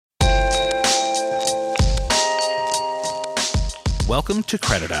Welcome to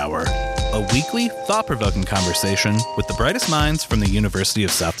Credit Hour, a weekly, thought-provoking conversation with the brightest minds from the University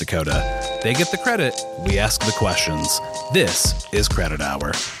of South Dakota. They get the credit, we ask the questions. This is Credit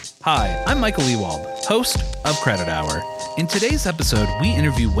Hour. Hi, I'm Michael Ewald, host of Credit Hour. In today's episode, we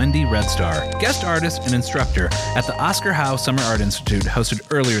interview Wendy Redstar, guest artist and instructor at the Oscar Howe Summer Art Institute hosted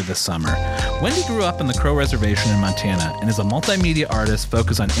earlier this summer. Wendy grew up on the Crow Reservation in Montana and is a multimedia artist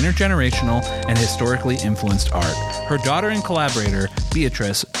focused on intergenerational and historically influenced art. Her daughter and collaborator,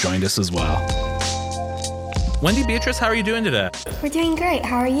 Beatrice, joined us as well. Wendy, Beatrice, how are you doing today? We're doing great.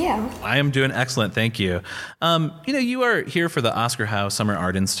 How are you? I am doing excellent. Thank you. You are here for the Oscar Howe Summer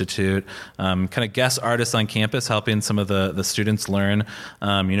Art Institute, kind of guest artist on campus, helping some of the students learn,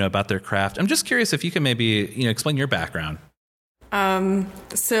 about their craft. I'm just curious if you can maybe, explain your background.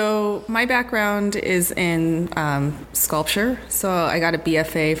 So my background is in sculpture. So I got a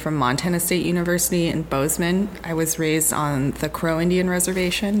BFA from Montana State University in Bozeman. I was raised on the Crow Indian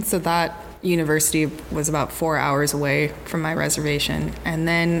Reservation, so that university was about 4 hours away from my reservation. And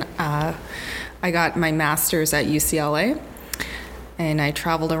then I got my master's at UCLA, and I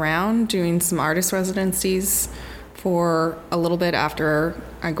traveled around doing some artist residencies for a little bit after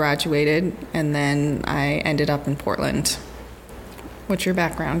I graduated, and then I ended up in Portland. What's your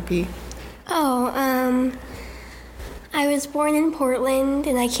background, Bea? I was born in Portland,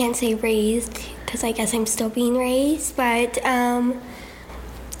 and I can't say raised because I guess I'm still being raised, but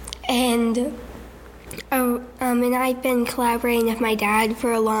and I've been collaborating with my dad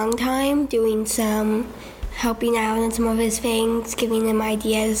for a long time, helping out on some of his things, giving him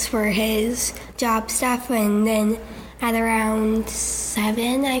ideas for his job stuff, and then at around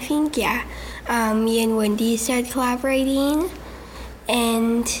 7, I think, me and Wendy started collaborating,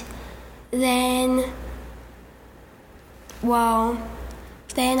 and then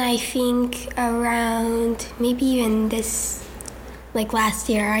I think around maybe even last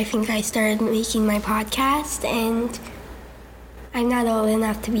year, I think I started making my podcast, and I'm not old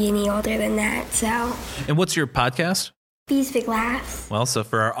enough to be any older than that, so. And what's your podcast? Bea's Big Laughs. Well, so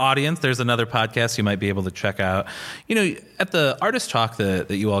for our audience, there's another podcast you might be able to check out. At the artist talk that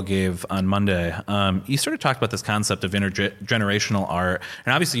you all gave on Monday, you sort of talked about this concept of intergenerational art.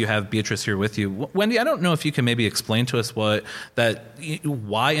 And obviously you have Beatrice here with you. Wendy, I don't know if you can maybe explain to us why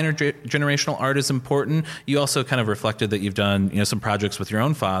intergenerational art is important. You also kind of reflected that you've done, some projects with your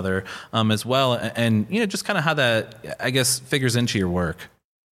own father as well. And, just kind of how that, I guess, figures into your work.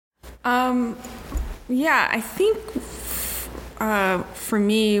 I think for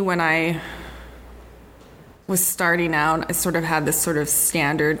me, when I was starting out, I sort of had this sort of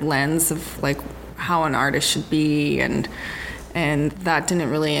standard lens of how an artist should be, and that didn't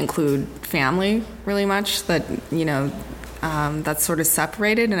really include family really much. That's sort of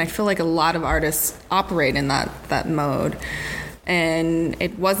separated, and I feel like a lot of artists operate in that mode. And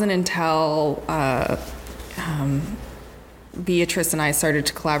it wasn't until Beatrice and I started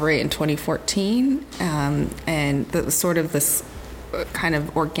to collaborate in 2014, and this kind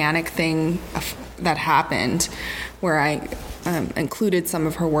of organic thing that happened where I included some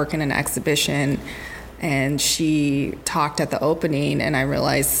of her work in an exhibition, and she talked at the opening, and I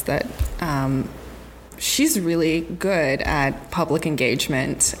realized that she's really good at public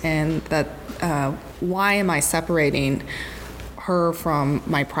engagement, and that why am I separating her from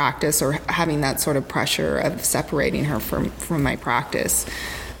my practice, or having that sort of pressure of separating her from my practice,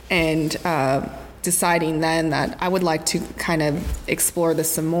 and deciding then that I would like to kind of explore this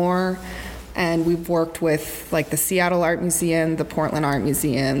some more. And we've worked with the Seattle Art Museum, the Portland Art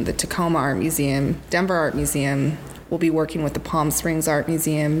Museum, the Tacoma Art Museum, Denver Art Museum. We'll be working with the Palm Springs Art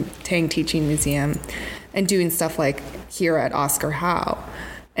Museum, Tang Teaching Museum, and doing stuff like here at Oscar Howe,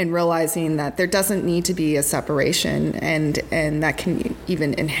 and realizing that there doesn't need to be a separation, and that can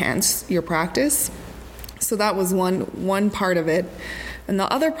even enhance your practice. So that was one part of it. And the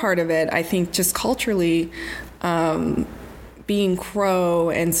other part of it, I think, just culturally, being Crow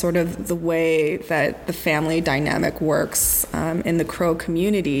and sort of the way that the family dynamic works in the Crow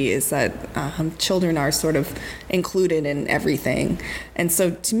community is that children are sort of included in everything. And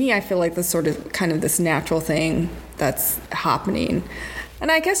so to me, I feel like this sort of kind of this natural thing that's happening.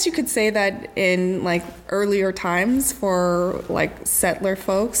 And I guess you could say that in earlier times for settler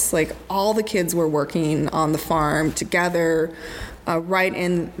folks, all the kids were working on the farm together, right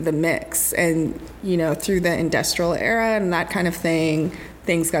in the mix. And, through the industrial era and that kind of thing,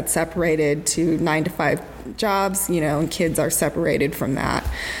 things got separated to 9-to-5 jobs, and kids are separated from that.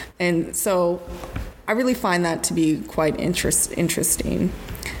 And so I really find that to be quite interesting.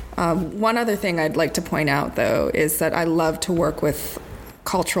 One other thing I'd like to point out, though, is that I love to work with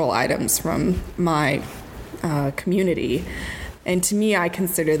cultural items from my community. And to me, I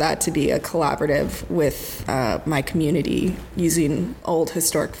consider that to be a collaborative with my community, using old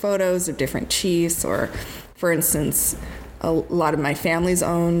historic photos of different chiefs, or, for instance, a lot of my family's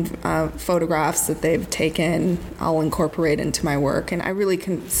own photographs that they've taken, I'll incorporate into my work. And I really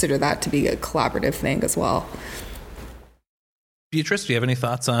consider that to be a collaborative thing as well. Beatrice, do you have any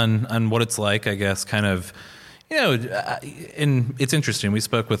thoughts on what it's like, I guess, kind of, and it's interesting. We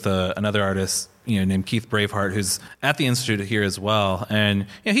spoke with another artist, named Keith Braveheart, who's at the Institute here as well. And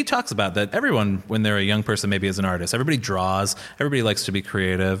he talks about that everyone, when they're a young person, maybe is an artist. Everybody draws. Everybody likes to be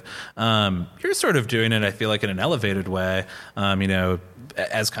creative. You're sort of doing it, I feel like, in an elevated way,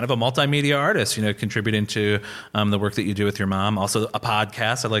 as kind of a multimedia artist, contributing to the work that you do with your mom. Also a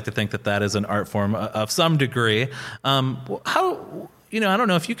podcast. I'd like to think that is an art form of some degree. How, I don't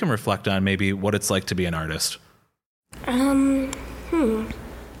know if you can reflect on maybe what it's like to be an artist.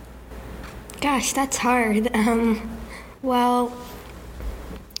 Gosh, that's hard. Well,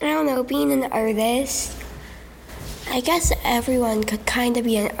 I don't know, being an artist, I guess everyone could kind of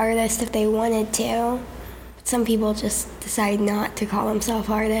be an artist if they wanted to. But some people just decide not to call themselves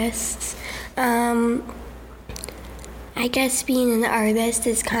artists. I guess being an artist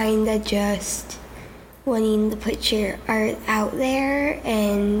is kind of just wanting to put your art out there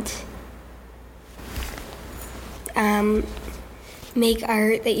and make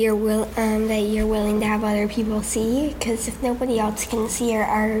art that you're willing to have other people see. Because if nobody else can see your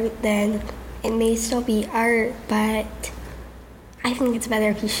art, then it may still be art, but I think it's better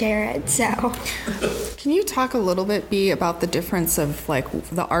if you share it. So, can you talk a little bit, Bea, about the difference of like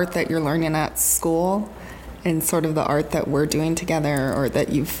the art that you're learning at school and sort of the art that we're doing together, or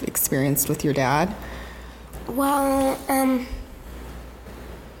that you've experienced with your dad? Well,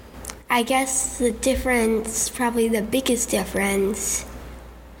 I guess the difference, probably the biggest difference,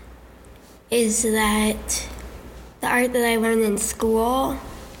 is that the art that I learned in school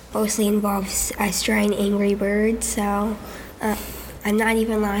mostly involves us drawing Angry Birds, so I'm not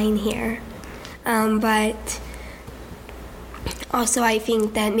even lying here. But also I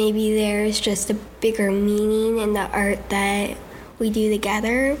think that maybe there's just a bigger meaning in the art that we do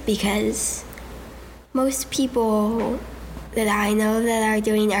together, because most people that I know that are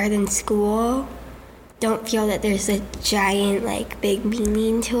doing art in school don't feel that there's a giant, big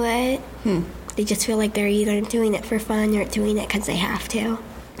meaning to it. They just feel like they're either doing it for fun or doing it because they have to.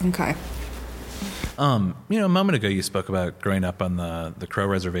 Okay. A moment ago you spoke about growing up on the Crow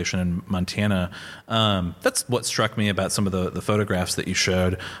Reservation in Montana. That's what struck me about some of the photographs that you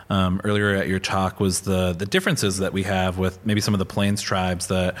showed earlier at your talk, was the differences that we have with maybe some of the Plains tribes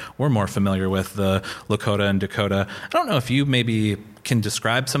that we're more familiar with, the Lakota and Dakota. I don't know if you maybe can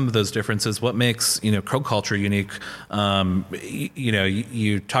describe some of those differences. What makes Crow culture unique?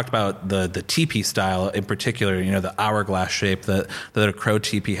 You talked about the teepee style in particular. The hourglass shape that a Crow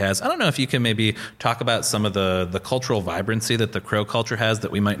teepee has. I don't know if you can maybe talk about some of the cultural vibrancy that the Crow culture has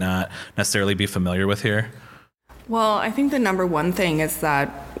that we might not necessarily be familiar with here. Well, I think the number one thing is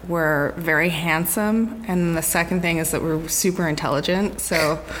that we're very handsome, and the second thing is that we're super intelligent.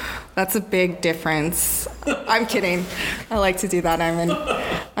 So that's a big difference. I'm kidding. I like to do that.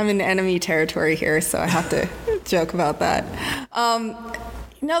 I'm in enemy territory here, so I have to joke about that.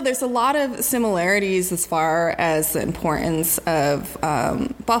 There's a lot of similarities as far as the importance of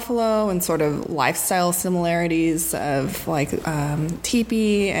buffalo and sort of lifestyle similarities of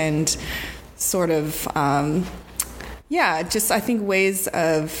teepee and sort of I think ways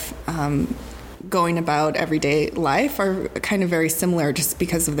of going about everyday life are kind of very similar just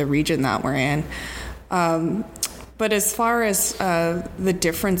because of the region that we're in. But as far as the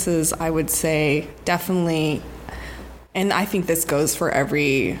differences, I would say definitely, and I think this goes for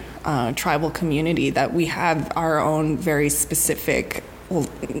every tribal community, that we have our own very specific,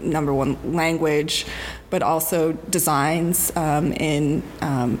 number one, language, but also designs in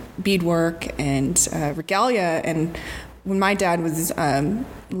beadwork and regalia. And when my dad was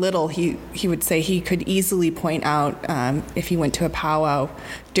little, he would say he could easily point out, if he went to a powwow,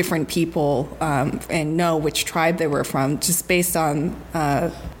 different people and know which tribe they were from, just based on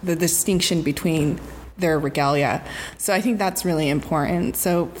the distinction between their regalia. So I think that's really important.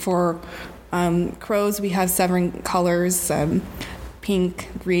 So for Crows, we have 7 colors, pink,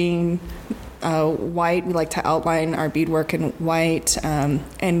 green, white. We like to outline our beadwork in white,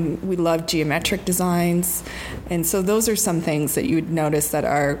 and we love geometric designs. And so those are some things that you would notice that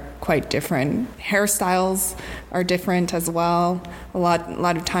are quite different. Hairstyles are different as well. A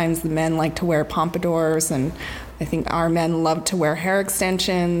lot of times the men like to wear pompadours, and I think our men love to wear hair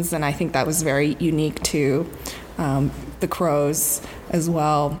extensions, and I think that was very unique to the Crows as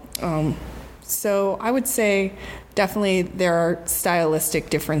well. So I would say definitely there are stylistic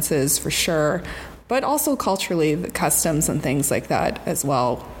differences for sure, but also culturally, the customs and things like that as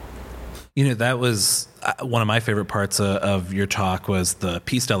well. That was one of my favorite parts of your talk was the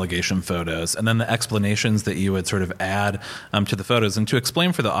peace delegation photos, and then the explanations that you would sort of add to the photos. And to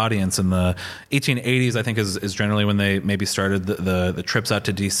explain for the audience, in the 1880s, I think is generally when they maybe started the trips out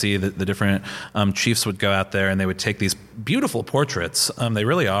to D.C. The different chiefs would go out there and they would take these beautiful portraits. They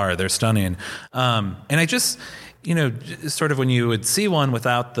really are. They're stunning. And I just... sort of when you would see one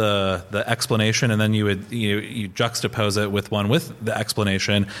without the explanation, and then you would you juxtapose it with one with the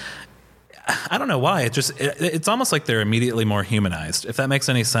explanation. I don't know why. It's almost like they're immediately more humanized, if that makes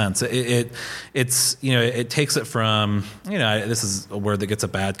any sense. It's it takes it from, this is a word that gets a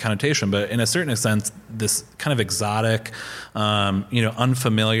bad connotation, but in a certain sense, this kind of exotic,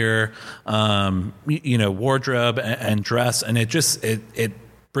 unfamiliar, wardrobe and dress, and it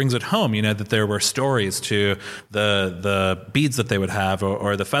brings it home, that there were stories to the beads that they would have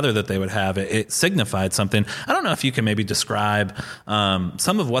or the feather that they would have. It signified something. I don't know if you can maybe describe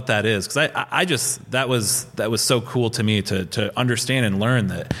some of what that is, because I just that was so cool to me to understand and learn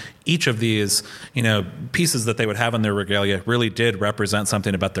that each of these pieces that they would have in their regalia really did represent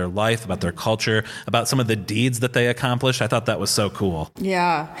something about their life, about their culture, about some of the deeds that they accomplished. I thought that was so cool.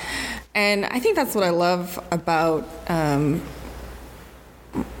 Yeah, and I think that's what I love about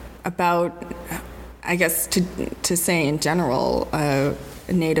I guess to say in general,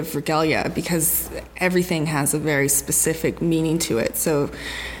 Native regalia, because everything has a very specific meaning to it. So,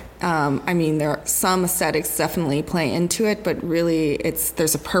 there are some aesthetics definitely play into it, but really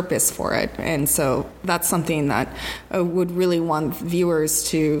there's a purpose for it. And so that's something that I would really want viewers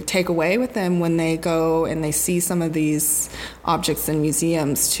to take away with them when they go and they see some of these objects in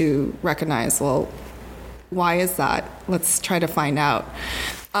museums, to recognize, well, why is that? Let's try to find out.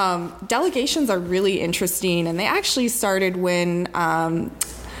 Delegations are really interesting, and they actually started when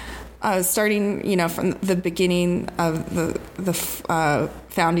starting from the beginning of the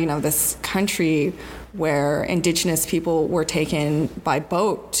founding of this country, where indigenous people were taken by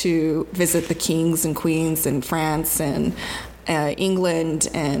boat to visit the kings and queens in France and England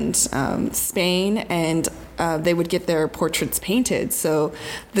and Spain, and they would get their portraits painted. So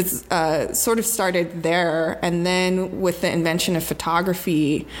this sort of started there. And then with the invention of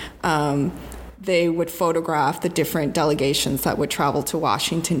photography, they would photograph the different delegations that would travel to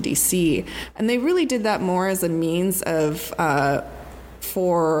Washington, D.C. And they really did that more as a means of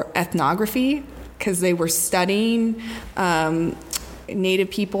for ethnography, because they were studying Native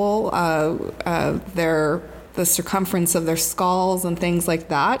people, the circumference of their skulls and things like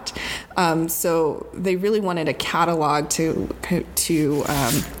that. So they really wanted a catalog to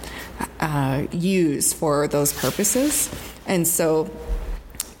use for those purposes. And so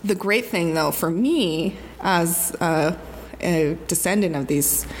the great thing, though, for me as a descendant of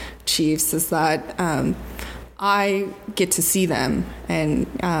these chiefs is that I get to see them and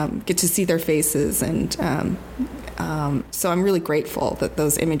get to see their faces. And so I'm really grateful that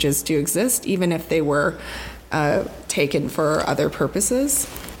those images do exist, even if they were taken for other purposes.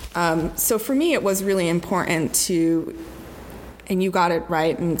 So for me, it was really important to, and you got it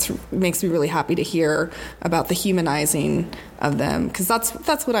right, and it makes me really happy to hear about the humanizing of them, because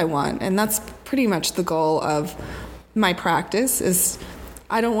that's what I want, and that's pretty much the goal of my practice. Is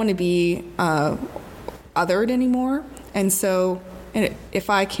I don't want to be othered anymore, and so if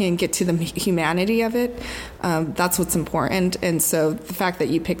I can get to the humanity of it, that's what's important. And so the fact that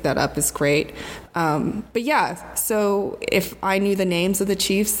you picked that up is great. But yeah, so if I knew the names of the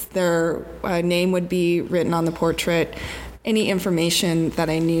chiefs, their name would be written on the portrait. Any information that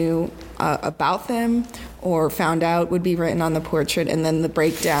I knew about them or found out would be written on the portrait, and then the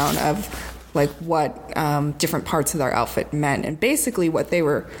breakdown of like what different parts of their outfit meant. And basically what they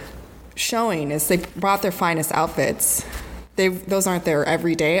were showing is they brought their finest outfits. Those aren't their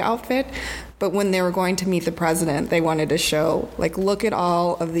everyday outfit, but when they were going to meet the president, they wanted to show, like, look at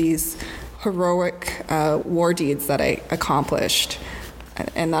all of these heroic war deeds that I accomplished,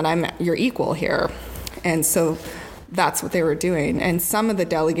 and that I'm your equal here. And so that's what they were doing. And some of the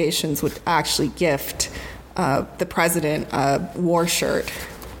delegations would actually gift the president a war shirt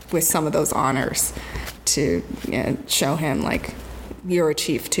with some of those honors to show him, like, you're a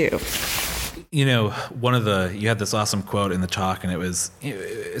chief too. You had this awesome quote in the talk, and it was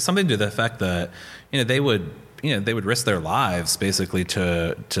something to the effect that, they would risk their lives basically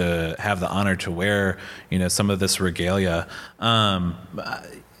to have the honor to wear, some of this regalia. I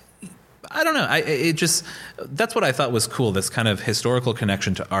don't know. That's what I thought was cool, this kind of historical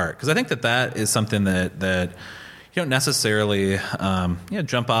connection to art. Because I think that is something that don't necessarily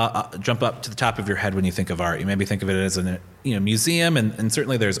jump up to the top of your head when you think of art. You maybe think of it as a museum, and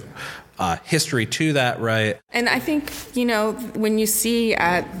certainly there's history to that, right? And I think, when you see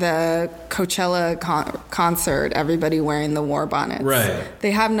at the Coachella concert everybody wearing the war bonnets, right,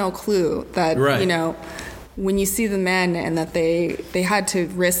 they have no clue that, right, when you see the men and that they had to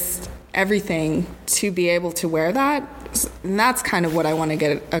risk everything to be able to wear that. And that's kind of what I want to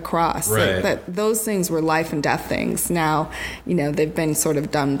get across, right, that those things were life and death things. Now, they've been sort of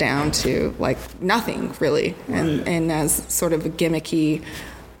dumbed down to like nothing really, right, and as sort of a gimmicky,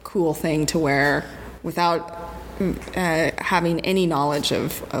 cool thing to wear without having any knowledge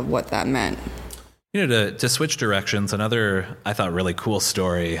of what that meant. To switch directions, another, I thought, really cool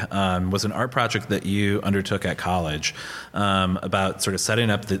story was an art project that you undertook at college about sort of setting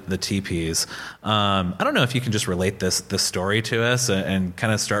up the teepees. I don't know if you can just relate this story to us and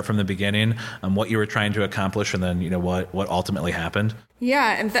kind of start from the beginning, what you were trying to accomplish, and then, what ultimately happened.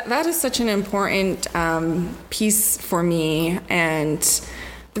 Yeah, and that is such an important piece for me, and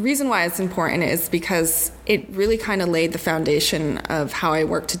the reason why it's important is because it really kind of laid the foundation of how I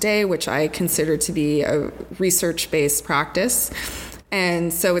work today, which I consider to be a research-based practice.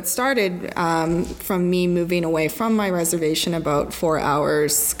 And so it started from me moving away from my reservation about 4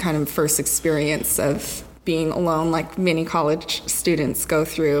 hours, kind of first experience of being alone like many college students go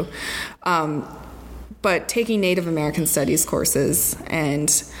through. But taking Native American Studies courses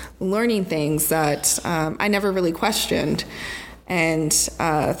and learning things that I never really questioned. And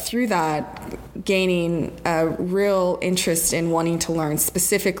through that, gaining a real interest in wanting to learn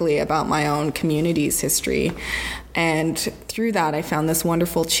specifically about my own community's history. And through that, I found this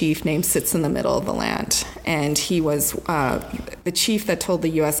wonderful chief named Sits in the Middle of the Land. And he was the chief that told the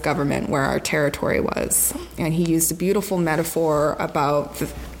U.S. government where our territory was. And he used a beautiful metaphor about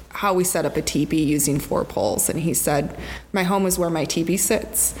how we set up a teepee using 4 poles. And he said, my home is where my teepee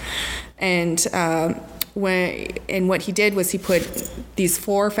sits. And what he did was he put these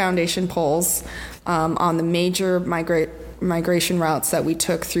 4 foundation poles on the major migration routes that we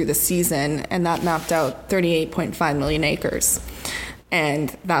took through the season, and that mapped out 38.5 million acres. And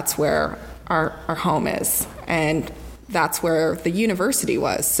that's where our home is, and that's where the university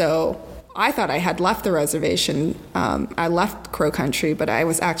was. So I thought I had left the reservation. I left Crow Country, but I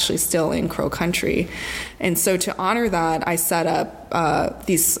was actually still in Crow Country. And so to honor that, I set up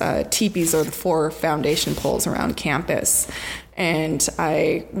these teepees, or the 4 foundation poles around campus. And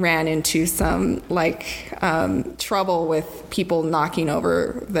I ran into some trouble with people knocking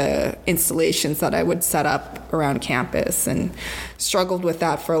over the installations that I would set up around campus, and struggled with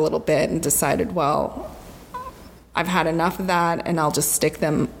that for a little bit and decided, well, I've had enough of that, and I'll just stick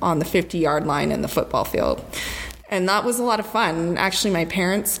them on the 50-yard line in the football field. And that was a lot of fun. Actually, my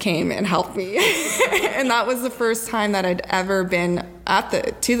parents came and helped me. And that was the first time that I'd ever been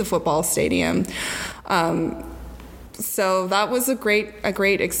to the football stadium. So that was a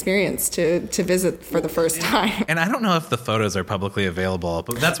great experience to visit for the first time. And I don't know if the photos are publicly available,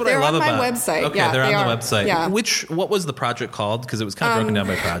 but that's what I love about. They're on my website. Okay, yeah, they're on the website. Yeah. What was the project called? Because it was kind of broken down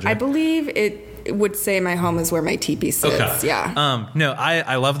by project. I believe it would say my home is where my teepee sits. Okay. Yeah. No,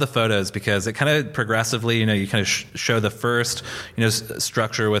 I love the photos because it kind of progressively, you kind of show the first,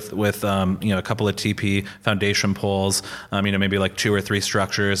 structure with a couple of teepee foundation poles, maybe like 2 or 3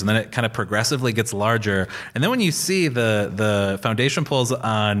 structures, and then it kind of progressively gets larger. And then when you see the foundation poles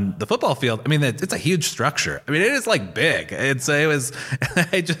on the football field, it's a huge structure. It is like big. I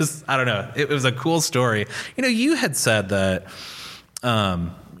don't know. It was a cool story. You had said that,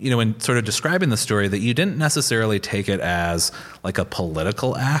 when sort of describing the story, that you didn't necessarily take it as like a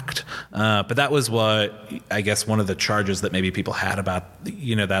political act, but that was what I guess one of the charges that maybe people had about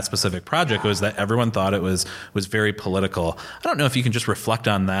that specific project was that everyone thought it was very political. I don't know if you can just reflect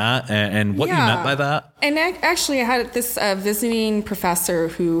on that and what you meant by that. And actually, I had this visiting professor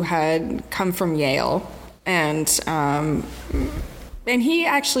who had come from Yale, and he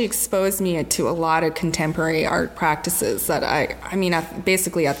actually exposed me to a lot of contemporary art practices that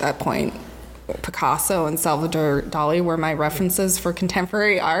basically at that point, Picasso and Salvador Dali were my references for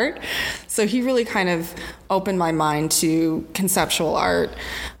contemporary art. So he really kind of opened my mind to conceptual art.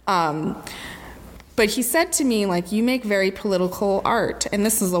 But he said to me, you make very political art. And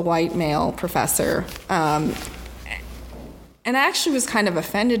this is a white male professor. And I actually was kind of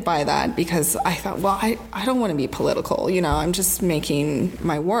offended by that because I thought, well, I don't want to be political. I'm just making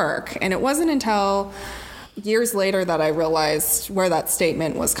my work. And it wasn't until years later that I realized where that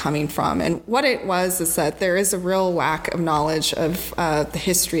statement was coming from. And what it was is that there is a real lack of knowledge of the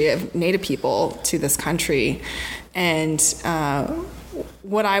history of Native people to this country. And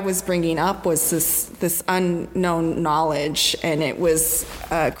what I was bringing up was this unknown knowledge, and it was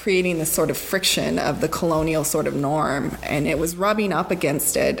creating this sort of friction of the colonial sort of norm, and it was rubbing up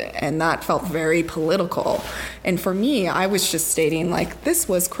against it, and that felt very political. And for me, I was just stating, like, this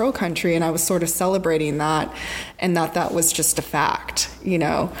was Crow country, and I was sort of celebrating that, and that was just a fact, you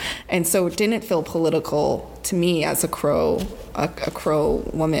know? And so it didn't feel political to me as a Crow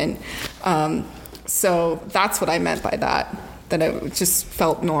woman. So that's what I meant by that it just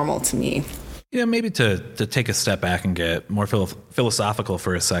felt normal to me. You know, maybe to take a step back and get more philosophical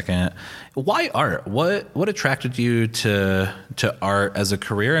for a second, why art? What attracted you to art as a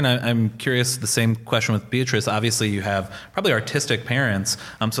career? And I'm curious, the same question with Beatrice. Obviously, you have probably artistic parents,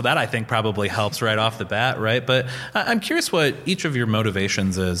 so that I think probably helps right off the bat, right? But I'm curious what each of your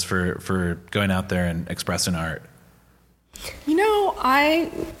motivations is for going out there and expressing art. You know, I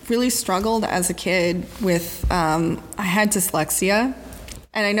really struggled as a kid with, I had dyslexia.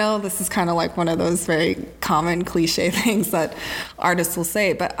 And I know this is kind of like one of those very common cliche things that artists will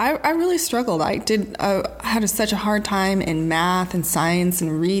say, but I really struggled. I had such a hard time in math and science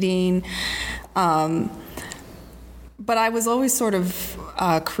and reading. But I was always sort of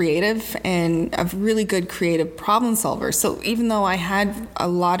creative and a really good creative problem solver. So even though I had a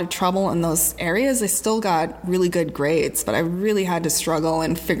lot of trouble in those areas, I still got really good grades. But I really had to struggle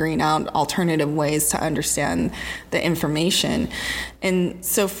in figuring out alternative ways to understand the information. And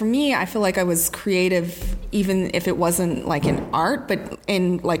so for me, I feel like I was creative even if it wasn't like in art, but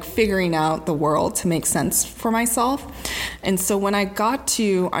in like figuring out the world to make sense for myself. And so when I got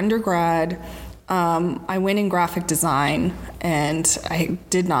to undergrad, I went in graphic design, and I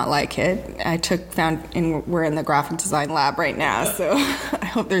did not like it. We're in the graphic design lab right now, so I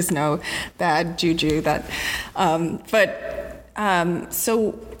hope there's no bad juju that.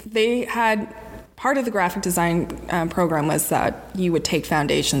 So they had part of the graphic design program was that you would take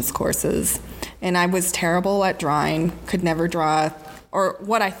foundations courses, and I was terrible at drawing, could never draw. Or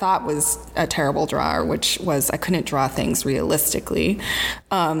what I thought was a terrible drawer, which was I couldn't draw things realistically.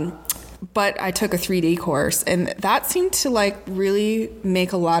 But I took a 3D course, and that seemed to like really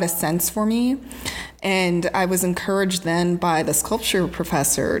make a lot of sense for me. And I was encouraged then by the sculpture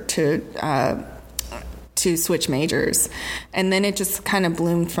professor to switch majors. And then it just kind of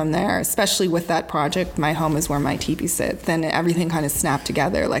bloomed from there, especially with that project, My Home is Where My Teepee Sit. Then everything kind of snapped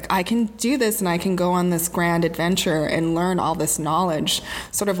together. Like, I can do this, and I can go on this grand adventure and learn all this knowledge,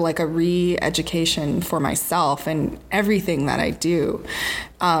 sort of like a re-education for myself and everything that I do.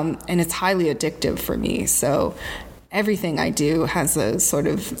 And it's highly addictive for me. So everything I do has a sort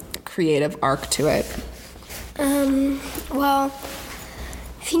of creative arc to it. Well,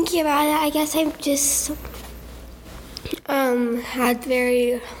 thinking about it, I guess I've just had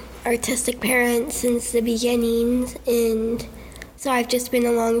very artistic parents since the beginnings, and so I've just been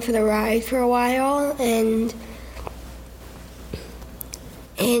along for the ride for a while, and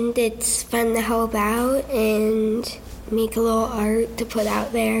it's fun to help out and make a little art to put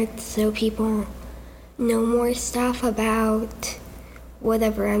out there so people know more stuff about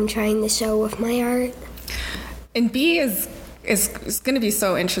whatever I'm trying to show with my art. And B is going to be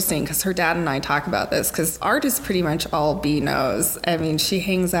so interesting because her dad and I talk about this, because art is pretty much all B knows. I mean, she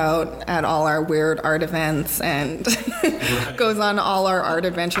hangs out at all our weird art events and goes on all our art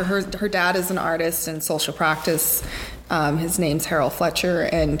adventure. Her dad is an artist in social practice. His name's Harold Fletcher,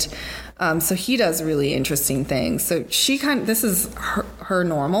 and so he does really interesting things. So this is her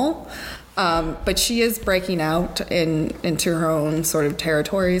normal. But she is breaking out into her own sort of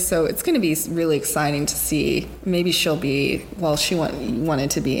territory, so it's going to be really exciting to see. Maybe she'll be, she wanted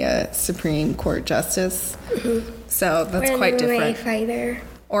to be a Supreme Court justice, so that's quite different.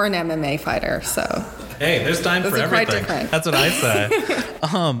 Or an MMA fighter, so. Hey, there's time for everything. That's what I say.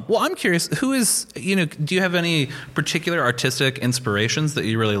 Well, I'm curious, who is, do you have any particular artistic inspirations that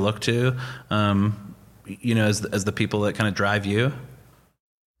you really look to, as the people that kind of drive you?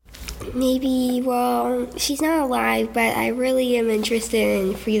 Maybe, she's not alive, but I really am interested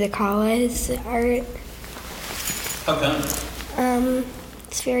in Frida Kahlo's art. How come?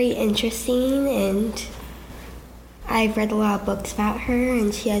 It's very interesting, and I've read a lot of books about her,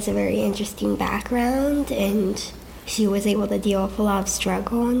 and she has a very interesting background, and she was able to deal with a lot of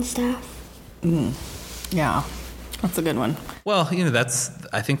struggle and stuff. Yeah, that's a good one. Well,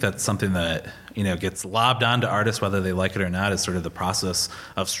 I think that's something that, gets lobbed onto artists, whether they like it or not, is sort of the process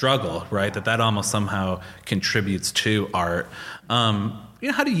of struggle, right? That almost somehow contributes to art.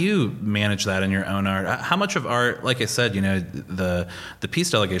 How do you manage that in your own art? How much of art, like I said, the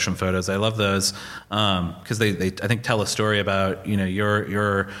peace delegation photos, I love those because they I think tell a story about,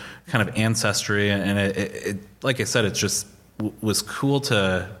 your kind of ancestry, and it like I said, it's just was cool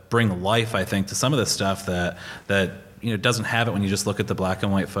to bring life, I think, to some of the stuff that doesn't have it when you just look at the black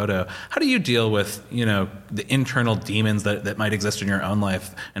and white photo. How do you deal with, the internal demons that might exist in your own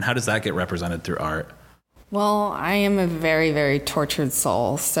life, and how does that get represented through art? Well, I am a very, very tortured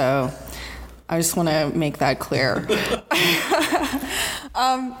soul, so I just want to make that clear.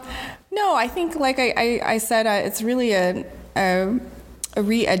 No, I think, like I said, it's really a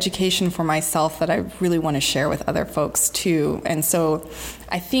re-education for myself that I really want to share with other folks too. And so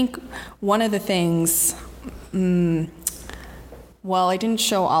I think one of the things, I didn't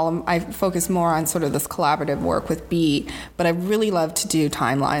show I focused more on sort of this collaborative work with B, but I really love to do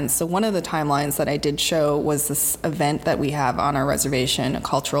timelines. So one of the timelines that I did show was this event that we have on our reservation, a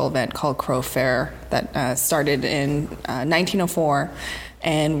cultural event called Crow Fair that started in 1904,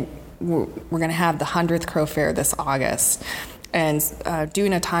 and we're going to have the 100th Crow Fair this August. And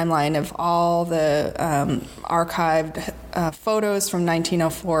doing a timeline of all the archived photos from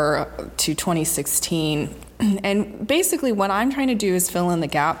 1904 to 2016. And basically what I'm trying to do is fill in the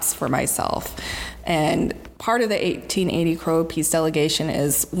gaps for myself. And part of the 1880 Crow Peace delegation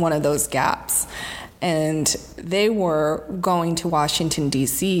is one of those gaps. And they were going to Washington,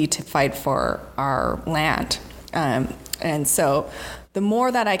 D.C. to fight for our land. And so the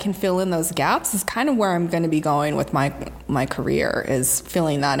more that I can fill in those gaps is kind of where I'm going to be going with my career, is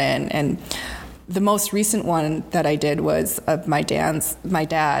filling that in. And the most recent one that I did was of my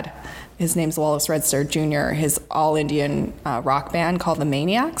dad. His name's Wallace Red Star Jr., his all-Indian rock band called the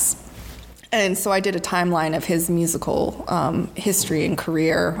Maniacs. And so I did a timeline of his musical history and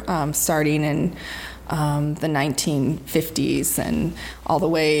career, starting in the 1950s and all the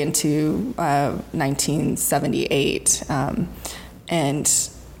way into 1978. And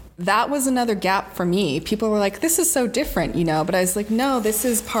that was another gap for me. People were like, this is so different, but I was like, no, this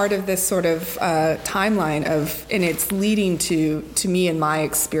is part of this sort of timeline and it's leading to me and my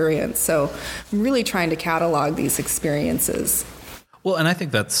experience. So I'm really trying to catalog these experiences. Well, and I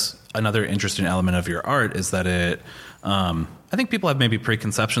think that's another interesting element of your art, is that it, I think people have maybe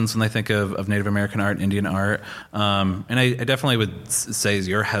preconceptions when they think of Native American art, Indian art. And I definitely would say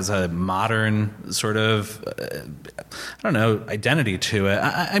yours has a modern sort of, identity to it.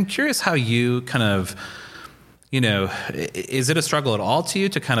 I'm curious how you kind of, is it a struggle at all to you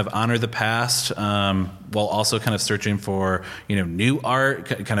to kind of honor the past while also kind of searching for, new art,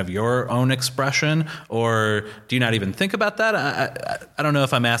 kind of your own expression? Or do you not even think about that? I don't know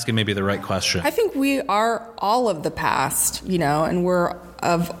if I'm asking maybe the right question. I think we are all of the past, and we're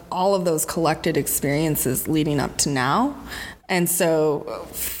of all of those collected experiences leading up to now. And so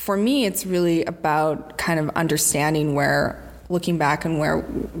for me, it's really about kind of understanding looking back and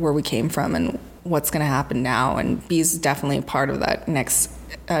where we came from and what's going to happen now. And B is definitely a part of that next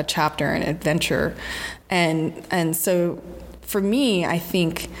chapter and adventure. And so for me, I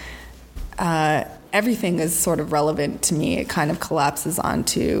think everything is sort of relevant to me. It kind of collapses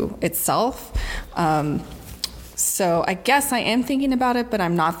onto itself. So I guess I am thinking about it, but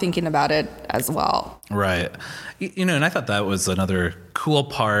I'm not thinking about it as well. Right. And I thought that was another cool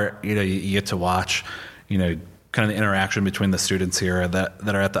part, you get to watch, kind of the interaction between the students here that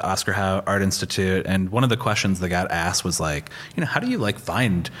are at the Oscar Howe Art Institute. And one of the questions that got asked was like, how do you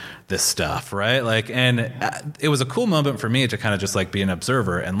find this stuff, right? And it was a cool moment for me to kind of just be an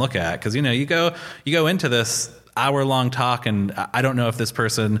observer and look at, because, you go into this hour-long talk, and I don't know if this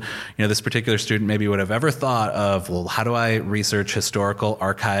person, this particular student maybe would have ever thought of, well, how do I research historical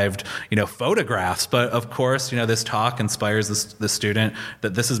archived, photographs? But of course, this talk inspires the student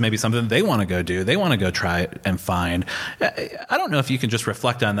that this is maybe something they want to go do. They want to go try it and find. I don't know if you can just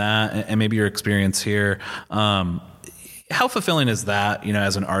reflect on that and maybe your experience here. How fulfilling is that,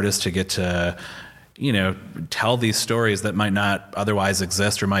 as an artist, to get to, tell these stories that might not otherwise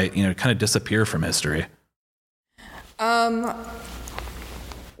exist or might, kind of disappear from history?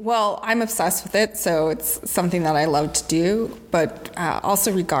 Well, I'm obsessed with it, so it's something that I love to do. But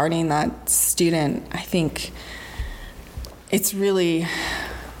also regarding that student, I think it's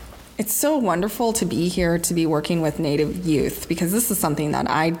so wonderful to be here, to be working with Native youth, because this is something that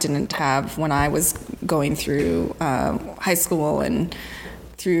I didn't have when I was going through high school and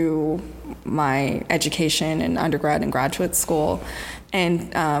through my education in undergrad and graduate school.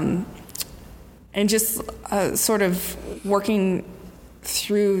 And just sort of working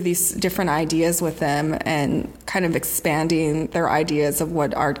through these different ideas with them and kind of expanding their ideas of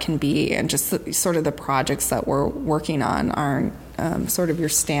what art can be, and just sort of the projects that we're working on aren't sort of your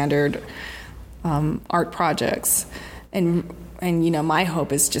standard art projects. And my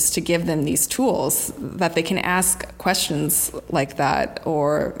hope is just to give them these tools that they can ask questions like that,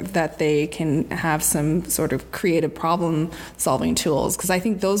 or that they can have some sort of creative problem solving tools. Because I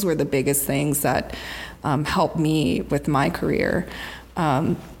think those were the biggest things that helped me with my career.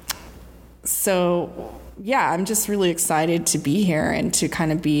 So yeah, I'm just really excited to be here and to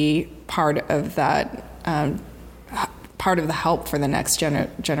kind of be part of that, part of the help for the next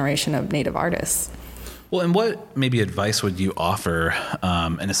generation of Native artists. Well, and what maybe advice would you offer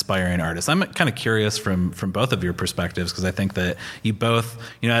an aspiring artist? I'm kind of curious from both of your perspectives, because I think that you both,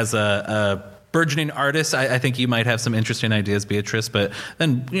 as a burgeoning artist, I think you might have some interesting ideas, Beatrice. But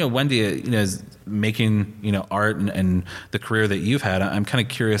then, Wendy, is making art and the career that you've had. I'm kind of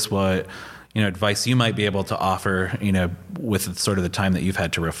curious what advice you might be able to offer, with sort of the time that you've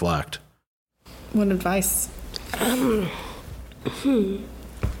had to reflect. What advice?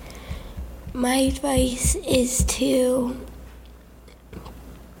 My advice is to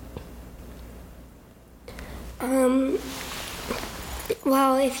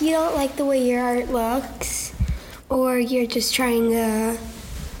well, if you don't like the way your art looks, or you're just trying to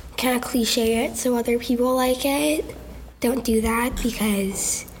kind of cliche it so other people like it, don't do that,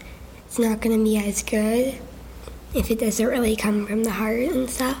 because it's not going to be as good if it doesn't really come from the heart and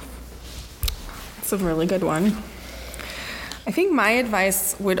stuff. That's a really good one. I think my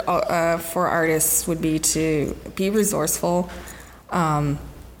advice would for artists would be to be resourceful, ask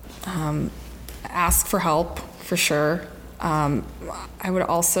for help for sure. I would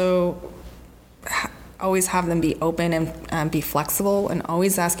also always have them be open and be flexible, and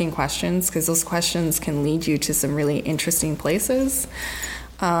always asking questions, because those questions can lead you to some really interesting places.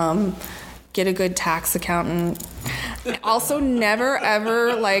 Get a good tax accountant. Also, never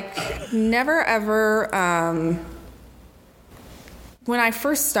ever. When I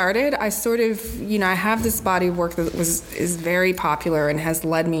first started, I sort of, I have this body of work that is very popular and has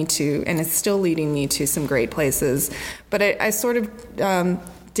led me to, and is still leading me to, some great places. But I sort of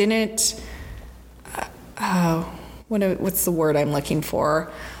didn't, what's the word I'm looking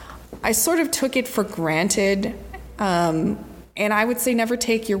for? I sort of took it for granted. And I would say never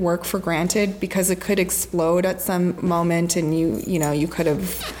take your work for granted, because it could explode at some moment, and you could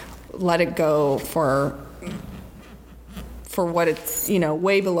have let it go for what it's,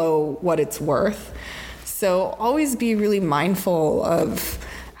 way below what it's worth. So always be really mindful of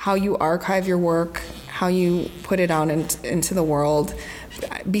how you archive your work, how you put it out into the world.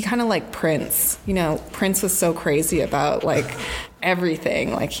 Be kind of like Prince. Prince was so crazy about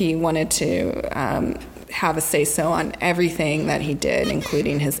everything. He wanted to have a say-so on everything that he did,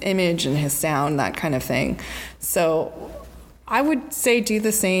 including his image and his sound, that kind of thing. So I would say do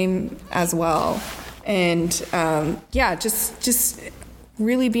the same as well. And just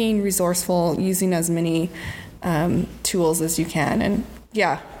really being resourceful, using as many tools as you can. And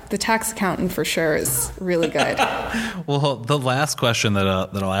the tax accountant for sure is really good. Well, the last question that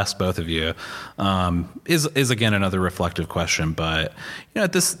I'll ask both of you is again another reflective question. But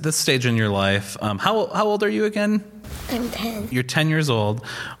at this stage in your life, how old are you again? I'm 10. You're 10 years old.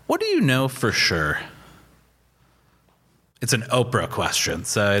 What do you know for sure? It's an Oprah question,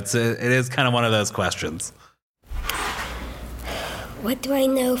 so it is kind of one of those questions. What do I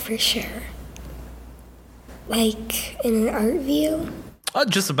know for sure? In an art view?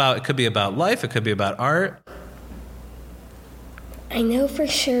 It could be about life, it could be about art. I know for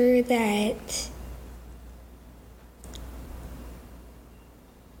sure that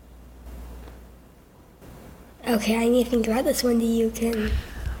okay, I need to think about this one. You can.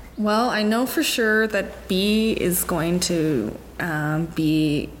 Well, I know for sure that Bea is going to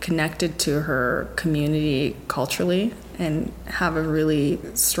be connected to her community culturally and have a really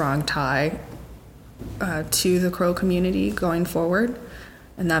strong tie to the Crow community going forward.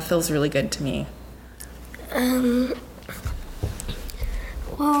 And that feels really good to me. Well,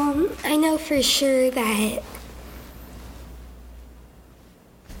 I know for sure that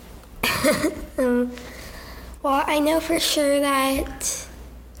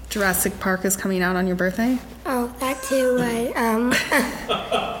Jurassic Park is coming out on your birthday? Oh, that too,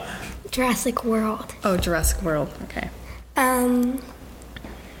 Jurassic World. Oh, Jurassic World, okay. I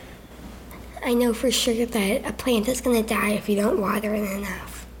know for sure that a plant is going to die if you don't water it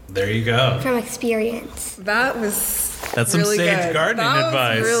enough. There you go. From experience. That's some really sage good. gardening advice.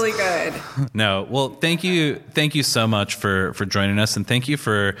 That was really good. No, well, thank you so much for joining us, and thank you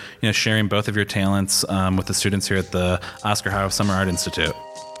for sharing both of your talents with the students here at the Oscar Howe Summer Art Institute.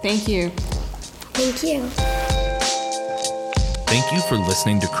 Thank you. Thank you. Thank you for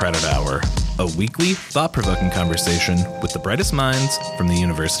listening to Credit Hour, a weekly thought-provoking conversation with the brightest minds from the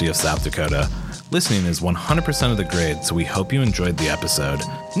University of South Dakota. Listening is 100% of the grade, so we hope you enjoyed the episode.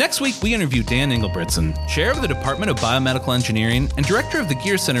 Next week, we interview Dan Engelbretson, chair of the Department of Biomedical Engineering and director of the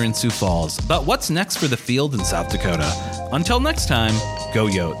Gear Center in Sioux Falls, about what's next for the field in South Dakota. Until next time, go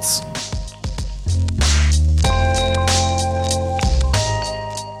Yotes.